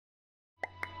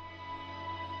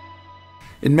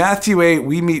In Matthew 8,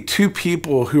 we meet two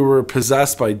people who were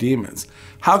possessed by demons.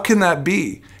 How can that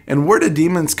be? And where did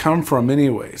demons come from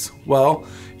anyways? Well,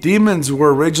 demons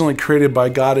were originally created by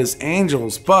God as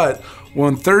angels, but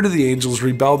 1/3 of the angels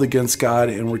rebelled against God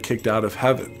and were kicked out of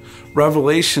heaven.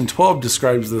 Revelation 12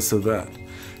 describes this event.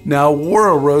 Now war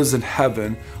arose in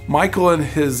heaven, Michael and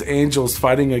his angels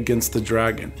fighting against the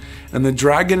dragon. And the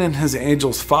dragon and his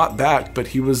angels fought back, but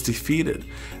he was defeated,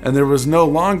 and there was no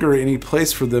longer any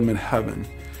place for them in heaven.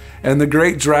 And the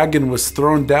great dragon was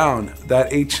thrown down,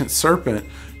 that ancient serpent,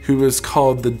 who is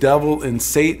called the devil and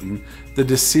Satan, the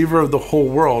deceiver of the whole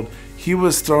world. He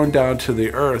was thrown down to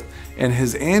the earth, and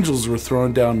his angels were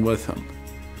thrown down with him.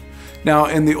 Now,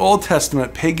 in the Old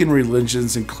Testament, pagan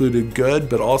religions included good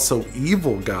but also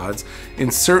evil gods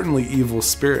and certainly evil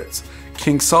spirits.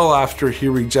 King Saul, after he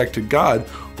rejected God,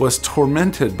 was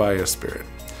tormented by a spirit.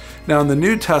 Now, in the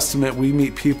New Testament, we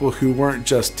meet people who weren't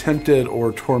just tempted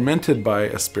or tormented by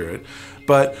a spirit,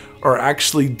 but are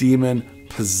actually demon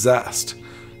possessed.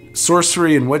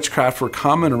 Sorcery and witchcraft were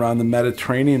common around the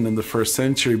Mediterranean in the 1st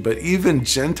century, but even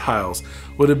Gentiles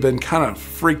would have been kind of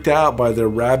freaked out by their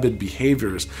rabid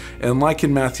behaviors, and like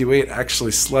in Matthew 8,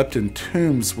 actually slept in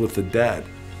tombs with the dead.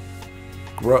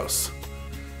 Gross.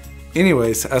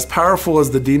 Anyways, as powerful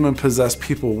as the demon-possessed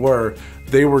people were,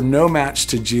 they were no match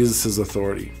to Jesus'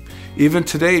 authority. Even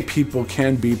today, people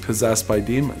can be possessed by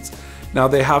demons. Now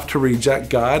they have to reject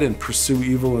God and pursue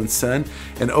evil and sin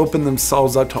and open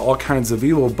themselves up to all kinds of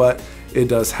evil, but it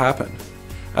does happen.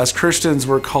 As Christians,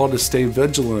 we're called to stay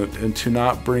vigilant and to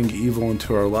not bring evil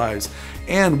into our lives.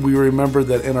 And we remember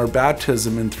that in our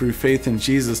baptism and through faith in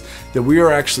Jesus, that we are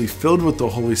actually filled with the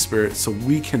Holy Spirit, so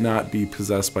we cannot be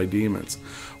possessed by demons.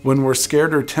 When we're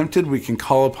scared or tempted, we can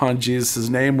call upon Jesus'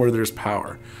 name where there's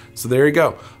power. So there you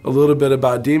go, a little bit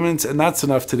about demons, and that's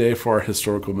enough today for our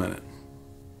Historical Minute.